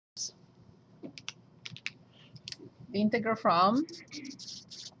The integral from,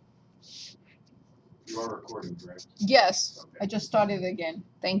 You are recording, correct? yes, Okay. I just started again.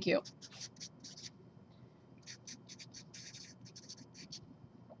 Thank you.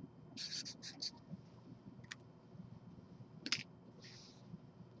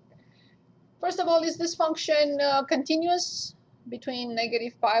 First of all, is this function continuous between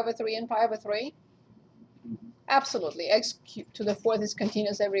negative pi over 3 and pi over 3? Absolutely. X cubed to the fourth is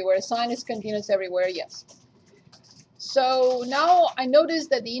continuous everywhere. Sine is continuous everywhere, yes. So now I notice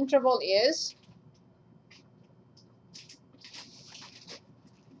that the interval is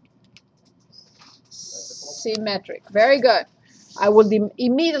symmetric. Very good. I will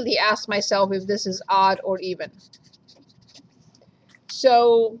immediately ask myself if this is odd or even.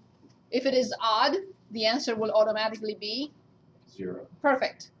 So if it is odd, the answer will automatically be 0.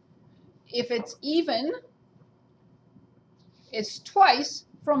 perfect. If it's even, it's twice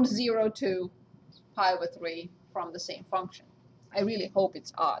from 0 to pi over 3 from the same function. I really hope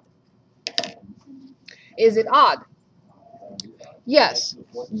it's odd. Is it odd? Yes,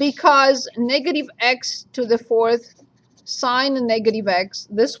 because negative x to the fourth sine negative x,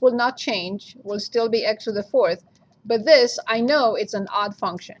 this will not change, will still be x to the fourth, but this, I know it's an odd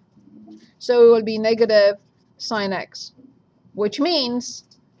function. So it will be negative sine x, which means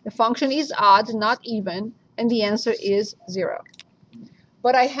the function is odd, not even, and the answer is 0.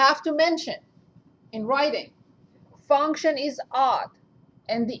 But I have to mention in writing, function is odd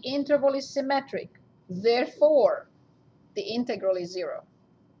and the interval is symmetric, therefore the integral is 0.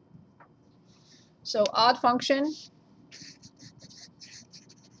 So odd function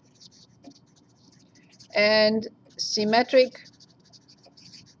and symmetric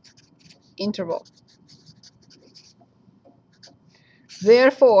interval.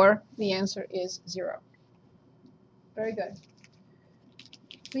 Therefore, the answer is 0. Very good.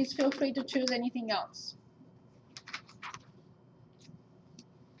 Please feel free to choose anything else.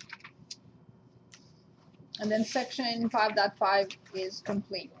 And then section 5.5 is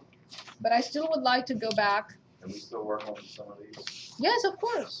complete. But I still would like to go back. Can we still work on some of these? Yes, of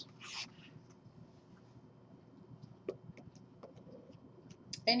course.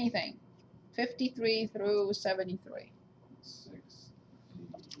 Anything. 53 through 73.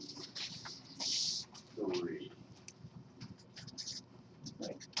 63.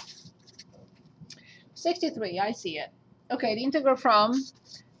 63, I see it. Okay, the integral from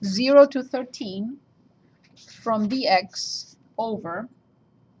 0 to 13 from dx over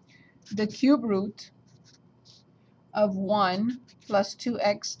the cube root of 1 plus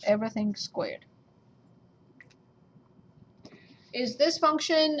 2x everything squared. Is this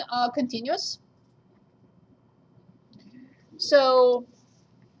function continuous? So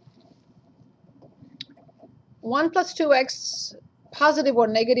 1 plus 2x positive or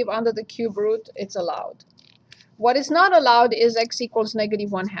negative under the cube root, it's allowed. What is not allowed is x equals negative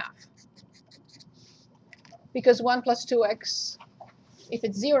 1/2. Because 1 plus 2x, if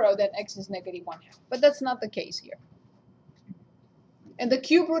it's 0, then x is negative 1/2. But that's not the case here. And the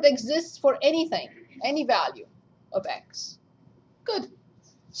cube root exists for anything, any value of x. Good.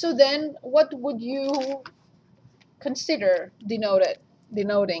 So then what would you consider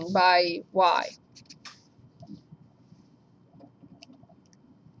denoting by y?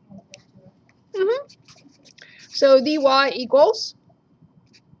 So dy equals?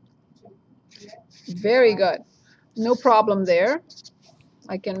 Very good. No problem there.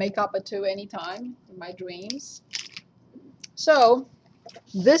 I can make up a 2 anytime in my dreams. So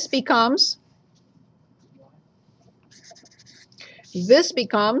this becomes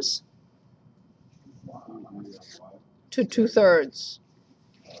 2 2/3.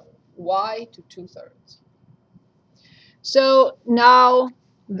 Y to 2/3. So now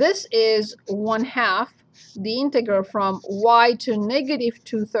this is 1/2 the integral from y to negative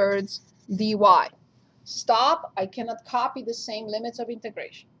 2/3 dy. Stop. I cannot copy the same limits of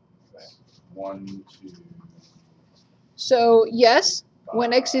integration. 1 to. So yes,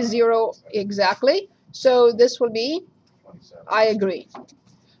 when x is 0, exactly. So this will be, 27. I agree.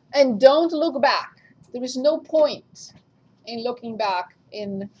 And don't look back. There is no point in looking back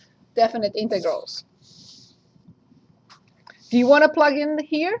in definite integrals. Do you want to plug in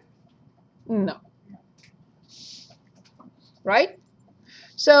here? No. Right?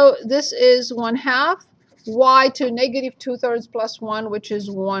 So this is 1/2 y to negative 2/3 plus 1, which is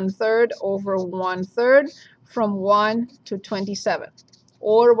 1/3 over 1/3 from 1 to 27.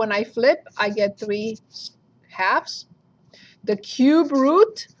 Or when I flip, I get 3 halves. The cube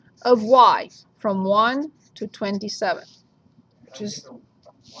root of y from 1 to 27. Which is,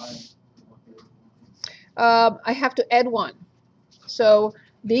 I have to add 1. So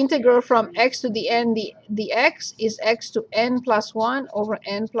The integral from x to the n dx is x to n plus 1 over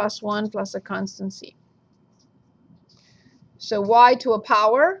n plus 1 plus a constant c. So y to a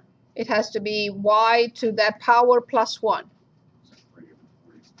power, it has to be y to that power plus 1.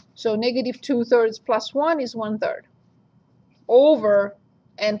 So negative 2/3 plus 1 is 1/3 over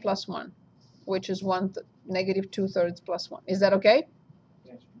n plus 1, which is negative 2/3 plus 1. Is that okay?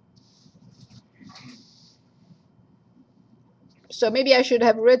 So maybe I should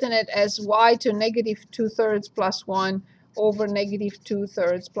have written it as y to negative 2/3 plus 1 over negative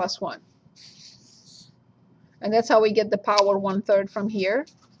 2/3 plus 1. And that's how we get the power 1/3 from here,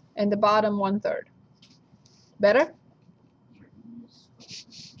 and the bottom 1/3. Better?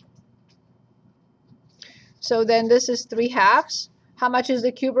 So then this is 3/2. How much is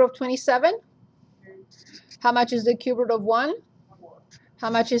the cube root of 27? How much is the cube root of 1? How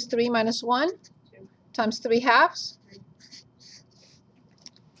much is 3 minus 1? Times 3/2.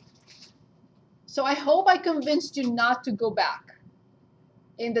 So I hope I convinced you not to go back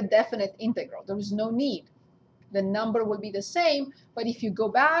in the definite integral. There is no need. The number will be the same, but if you go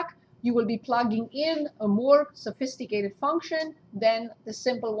back, you will be plugging in a more sophisticated function than the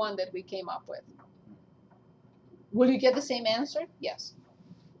simple one that we came up with. Will you get the same answer? Yes.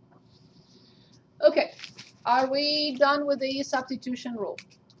 Okay, are we done with the substitution rule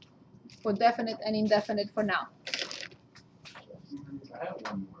for definite and indefinite for now? I have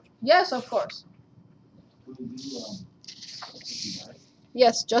one more. Yes, of course. Could we do 59?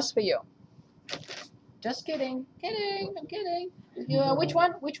 Yes, just for you. Just kidding. Kidding. I'm kidding. Which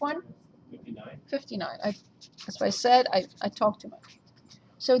one? Which one? 59. 59. That's what I said. I talked too much.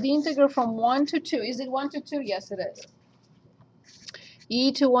 So the integral from 1 to 2. Is it 1 to 2? Yes, it is.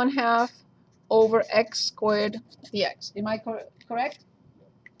 E to 1/2 over x squared dx. Am I correct?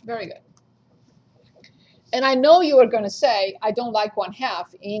 Very good. And I know you are going to say, I don't like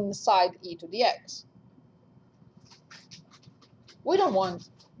 1/2 inside e to the x. We don't want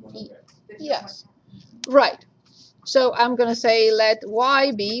e. Yes. Right. So I'm going to say let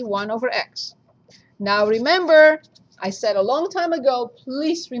y be 1 over x. Now remember, I said a long time ago,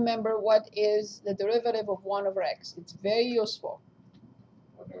 please remember what is the derivative of 1 over x. It's very useful.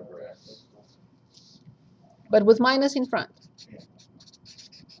 1 over x. But with minus in front.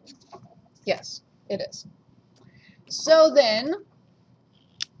 Yes, it is. So then,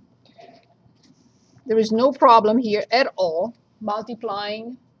 there is no problem here at all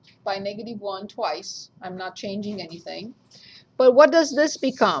multiplying by -1 twice. I'm not changing anything. But what does this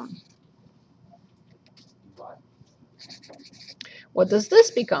become? What does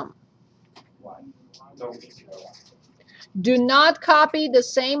this become? Do not copy the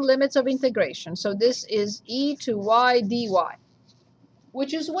same limits of integration. So this is e to y dy,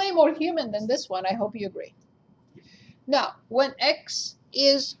 which is way more human than this one. I hope you agree. Now, when x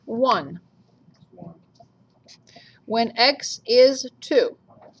is 1, when x is 2,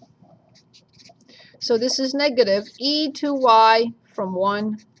 so this is negative e to y from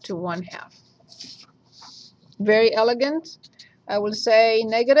 1 to 1/2. Very elegant. I will say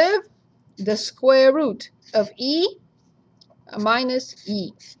negative the square root of e minus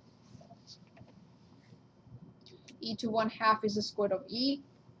e. E to 1/2 is the square root of e.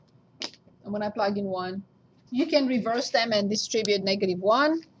 And when I plug in 1, you can reverse them and distribute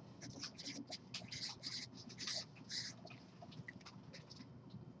 -1.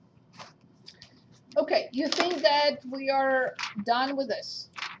 Okay, you think that we are done with this?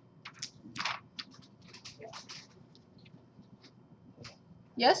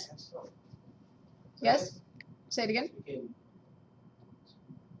 Yes? Yes? Say it again.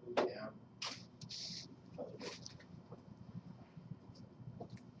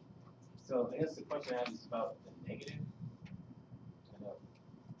 So I guess the question I have is about the negative.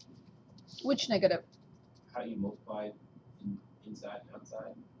 Which negative? How you multiply inside and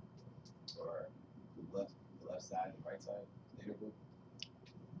outside, or the left side and right side, negative.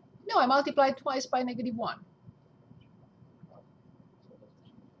 No, I multiplied twice by -1.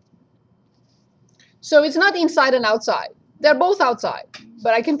 So it's not inside and outside. They're both outside,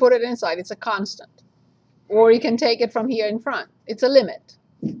 but I can put it inside. It's a constant. Or you can take it from here in front. It's a limit.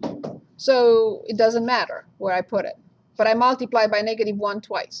 So it doesn't matter where I put it. But I multiply by -1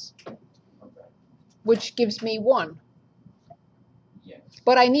 twice, which gives me 1. Yes.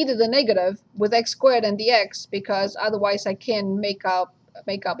 But I needed the negative with x squared and dx because otherwise I can't make up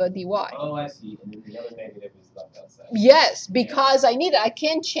a dy. Oh, I see. And then the other negative is left outside. Yes, because I need it. I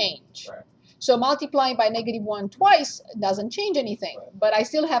can't change. Right. So multiplying by -1 twice doesn't change anything, but I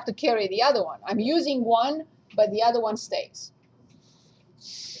still have to carry the other one. I'm using one, but the other one stays.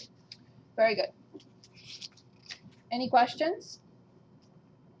 Very good. Any questions?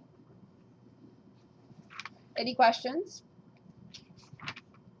 Any questions?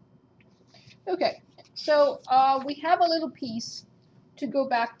 Okay, so we have a little piece to go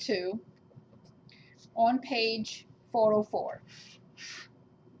back to on page 404.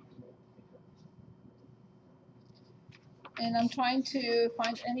 And I'm trying to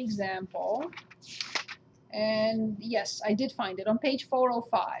find an example. And yes, I did find it on page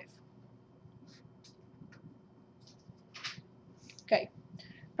 405. Okay,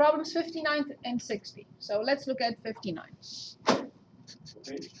 problems 59 and 60. So let's look at 59.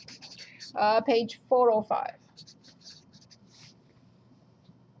 Okay. Page 405.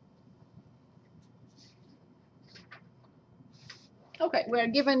 Okay, we're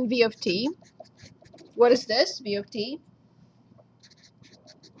given v of t. What is this, v of t?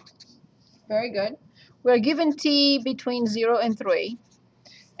 Very good. We're given t between 0 and 3.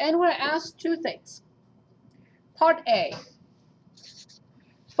 And we're asked two things. Part A,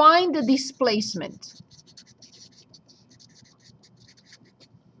 find the displacement.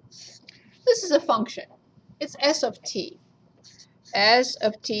 This is a function. It's s of t. S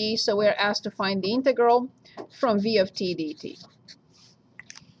of t, so we're asked to find the integral from v of t dt.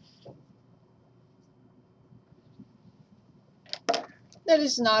 That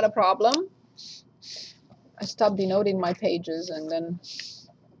is not a problem. I stopped denoting my pages and then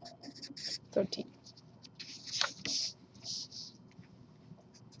 13.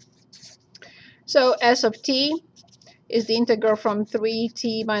 So s of t is the integral from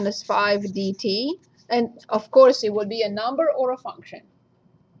 3t minus 5 dt. And of course, it would be a number or a function.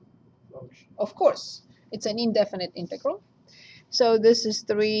 Of course, it's an indefinite integral. So this is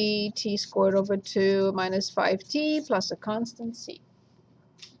 3t squared over 2 minus 5t plus a constant c.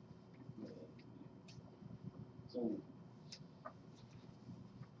 So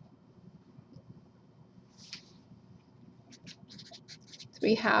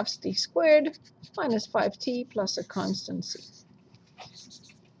 3/2 t squared minus 5t plus a constant c.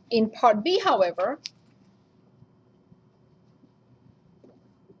 In part B, however,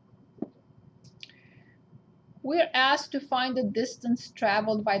 we're asked to find the distance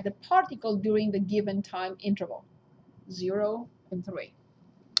traveled by the particle during the given time interval, 0 and 3.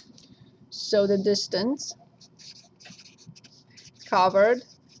 So the distance covered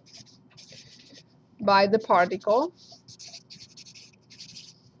by the particle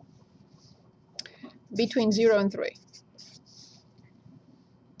between 0 and 3.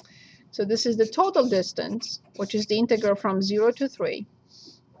 So this is the total distance, which is the integral from 0 to 3,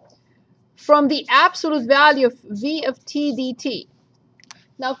 from the absolute value of v of t dt.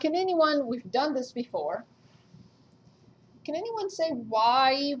 Now, can anyone, we've done this before, can anyone say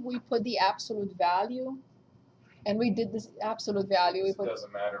why we put the absolute value? And we did this absolute value. It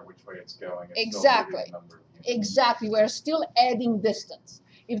doesn't matter which way it's going. It's Exactly. still moving the number of units. Exactly. We're still adding distance.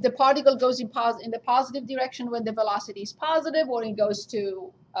 If the particle goes in the positive direction when the velocity is positive, or it goes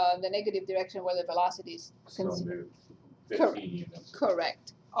to the negative direction where the velocity is Still move Correct. 15 units.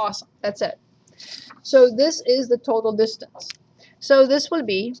 correct. Awesome. That's it. So this is the total distance. So this will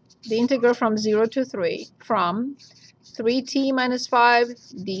be the integral from 0 to 3 from 3t minus 5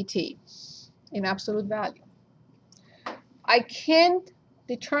 dt in absolute value. I can't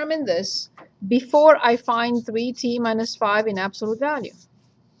determine this before I find 3t minus 5 in absolute value.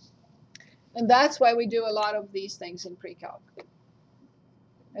 And that's why we do a lot of these things in pre-calc.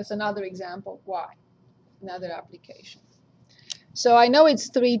 That's another example of why, another application. So I know it's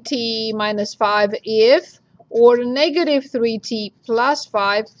 3t minus 5 if, or negative 3t plus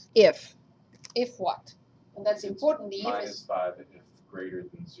 5 if. If what? And that's important. The if Minus is 5 if greater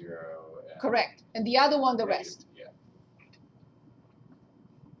than 0. And correct. And the other one, the negative- rest. Yeah.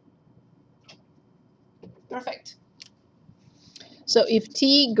 Perfect. So if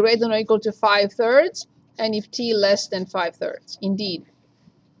t greater than or equal to 5/3, and if t less than 5/3. Indeed.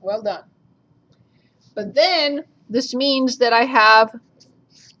 Well done. But then this means that I have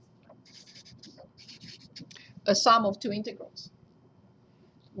a sum of two integrals.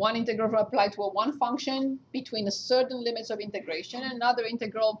 One integral applied to one function between a certain limits of integration, and another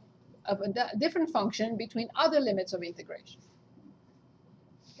integral of a different function between other limits of integration.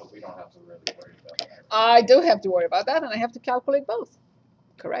 But we don't have to really worry about that. I do have to worry about that, and I have to calculate both.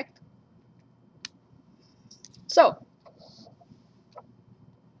 Correct? So,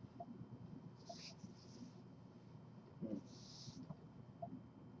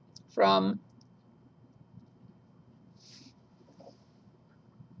 from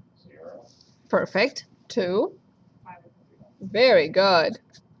 0. perfect to very good.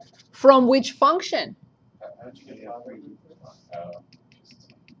 From which function? How did you get the other?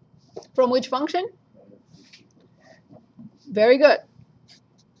 Just From which function? Very good.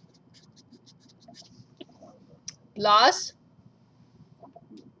 plus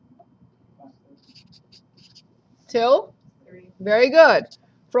till? 3. Very good.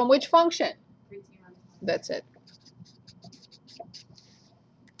 From which function? 3t minus 5. That's it.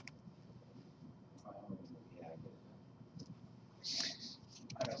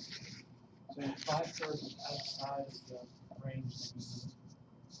 I don't. So 5/3 is outside of the range that you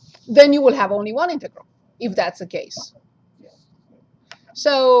need. Then you will have only one integral, if that's the case.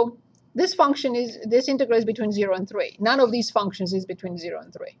 So this integral is between 0 and 3. None of these functions is between 0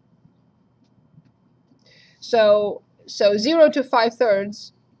 and 3. So 0 to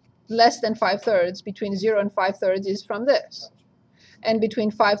 5/3, less than 5/3, between 0 and 5/3 is from this. And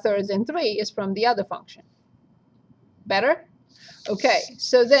between 5/3 and 3 is from the other function. Better? Okay,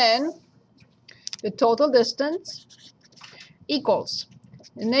 so then the total distance equals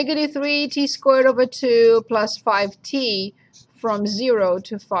negative 3t squared over 2 plus 5t from 0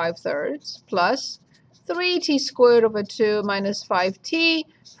 to 5/3 plus 3t squared over 2 minus 5t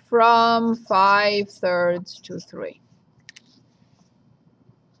from 5/3 to 3.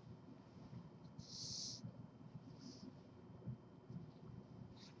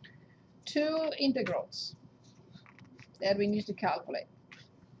 Two integrals that we need to calculate.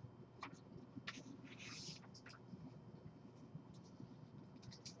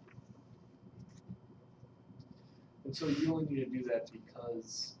 And so you only need to do that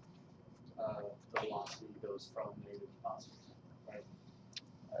because the velocity goes from negative to positive, right?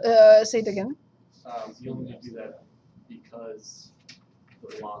 Say it again. You only need to do that because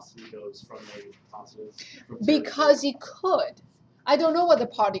the velocity goes from negative to positive. From 0 to Because you could. I don't know what the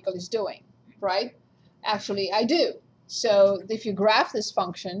particle is doing, right? Actually, I do. So if you graph this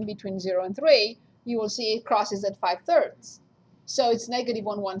function between 0 and 3, you will see it crosses at 5/3. So it's negative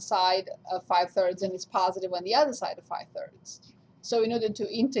on one side of 5/3 and it's positive on the other side of 5/3. So in order to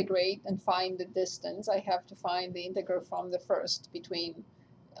integrate and find the distance, I have to find the integral from the first between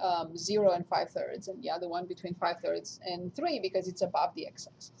 0 and 5/3 and the other one between 5/3 and 3 because it's above the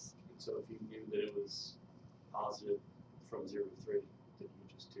x-axis. So if you knew that it was positive from 0 to 3, then you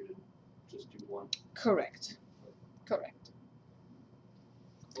just do 1. Correct. Correct.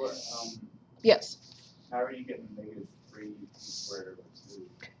 Or, Yes. how are you getting negative 3t squared over 2?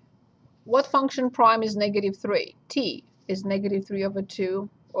 What function prime is negative 3? T is negative 3 over 2,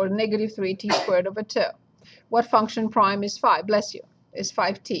 or negative 3t squared over 2. What function prime is 5? Bless you. Is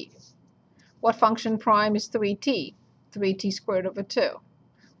 5t. What function prime is 3t? 3t squared over 2.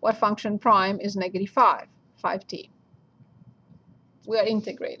 What function prime is negative 5? 5t. We are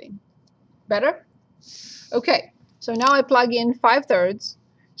integrating. Better? Okay, so now I plug in 5/3.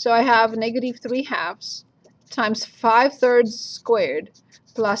 So I have negative 3/2 times 5/3 squared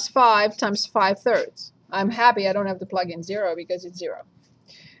plus 5 times 5/3. I'm happy I don't have to plug in 0 because it's 0.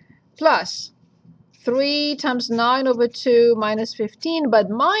 Plus 3 times 9 over 2 minus 15, but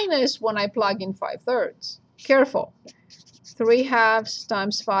minus when I plug in 5/3. Careful. 3/2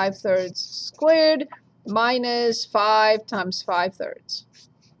 times 5/3 squared minus 5 times 5/3.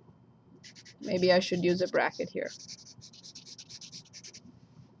 Maybe I should use a bracket here.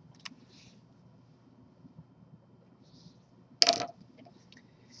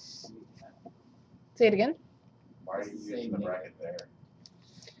 Say it again. Why are you using the bracket there?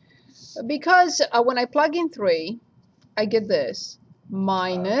 Because when I plug in 3, I get this.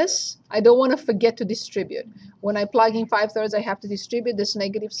 Minus, I don't want to forget to distribute. When I plug in 5/3, I have to distribute this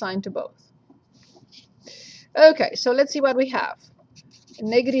negative sign to both. Okay, so let's see what we have.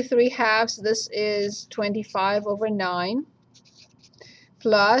 Negative 3/2, this is 25 over 9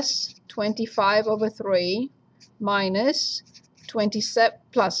 plus 25 over 3 minus 27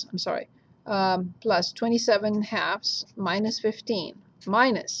 plus, I'm sorry, plus 27/2 minus 15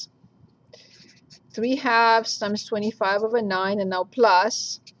 minus 3/2 times 25 over 9 and now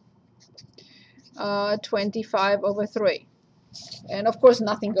plus 25 over 3. And of course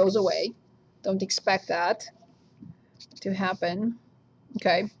nothing goes away. Don't expect that to happen.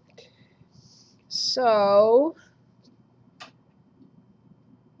 Okay, so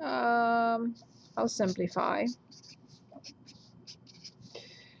I'll simplify.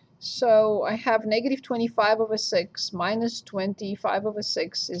 So I have negative 25 over 6 minus 25 over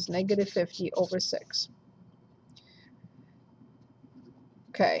 6 is negative 50 over 6.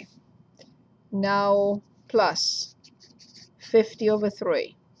 Okay, now plus 50 over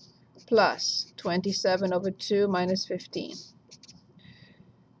 3 plus 27 over 2 minus 15.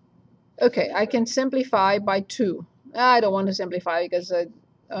 Okay, I can simplify by 2. I don't want to simplify because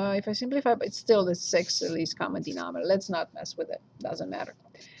if I simplify, it's still the 6 at least common denominator. Let's not mess with it. Doesn't matter.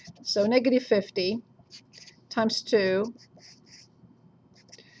 So negative 50 times 2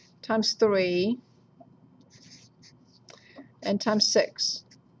 times 3 and times 6.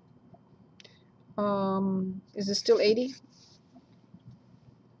 Is it still 80?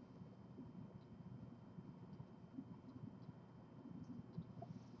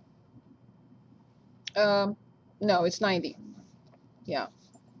 No, it's 90. Yeah.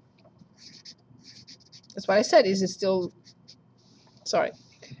 That's what I said. Is it still, sorry.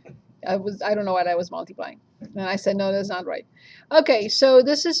 I don't know what I was multiplying. And I said, no, that's not right. Okay, so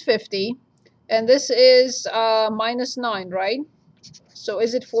this is 50. And this is minus 9, right? So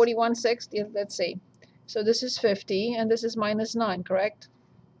is it 41/6? Yeah, let's see. So this is 50, and this is minus 9, correct?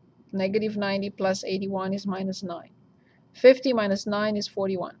 Negative 90 plus 81 is minus 9. 50 minus 9 is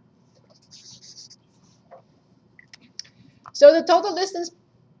 41. So the total distance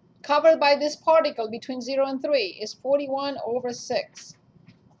covered by this particle between 0 and 3 is 41/6.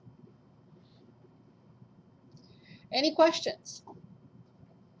 Any questions?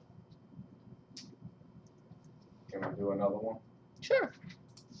 Can we do another one? Sure.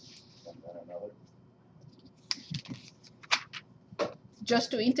 And then another? Just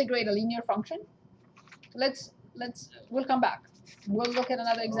to integrate a linear function? We'll come back. We'll look at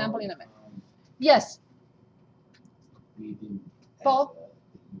another example in a minute. Yes, We didn't. have Paul? the unit.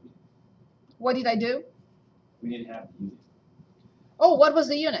 what did I do? We didn't have the unit. Oh, what was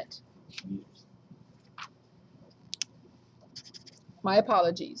the unit? Meters. My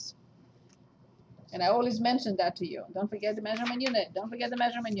apologies. And I always mention that to you. Don't forget the measurement unit. Don't forget the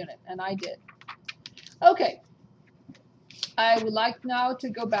measurement unit. And I did. Okay. I would like now to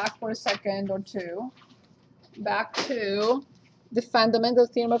go back for a second or two. Back to the fundamental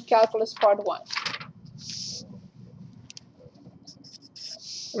theorem of calculus part 1.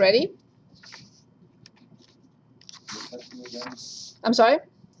 Ready? What section again? I'm sorry?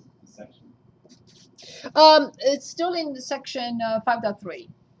 The section. It's still in the section 5.3.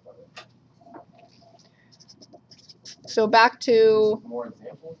 So back to, More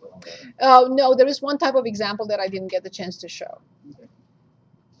examples? Or no, there is one type of example that I didn't get the chance to show.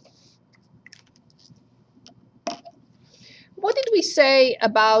 What did we say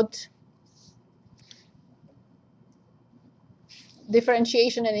about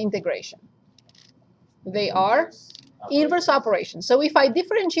differentiation and integration? They are inverse operations. So if I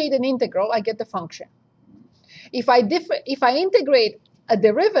differentiate an integral, I get the function. If I integrate a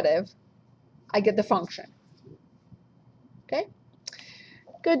derivative, I get the function. Okay?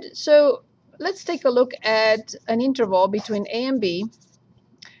 Good. So let's take a look at an interval between a and b.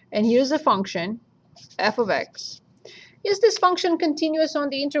 And here's the function, f of x. Is this function continuous on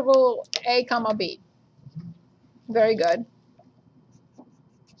the interval a comma b? Very good.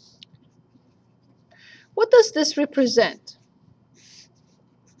 What does this represent?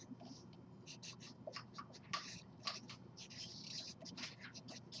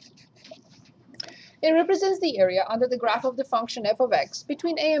 It represents the area under the graph of the function f of x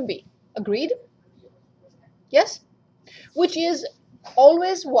between a and b. Agreed? Yes? Which is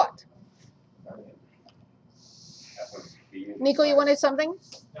always what? Nico, you wanted something?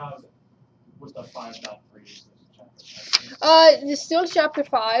 Was the 5.3 chapter? It's still chapter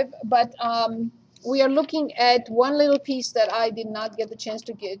 5, but we are looking at one little piece that I did not get the chance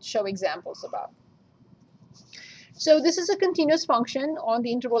to show examples about. So this is a continuous function on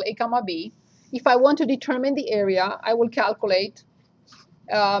the interval a comma b. If I want to determine the area, I will calculate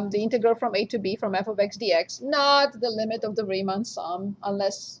the integral from a to b from f of x dx, not the limit of the Riemann sum,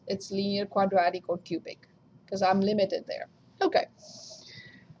 unless it's linear, quadratic, or cubic, because I'm limited there. Okay.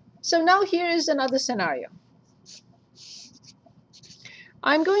 So now here is another scenario.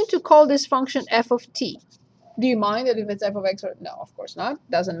 I'm going to call this function f of t. Do you mind that if it's f of x or no? Of course not.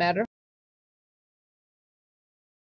 Doesn't matter.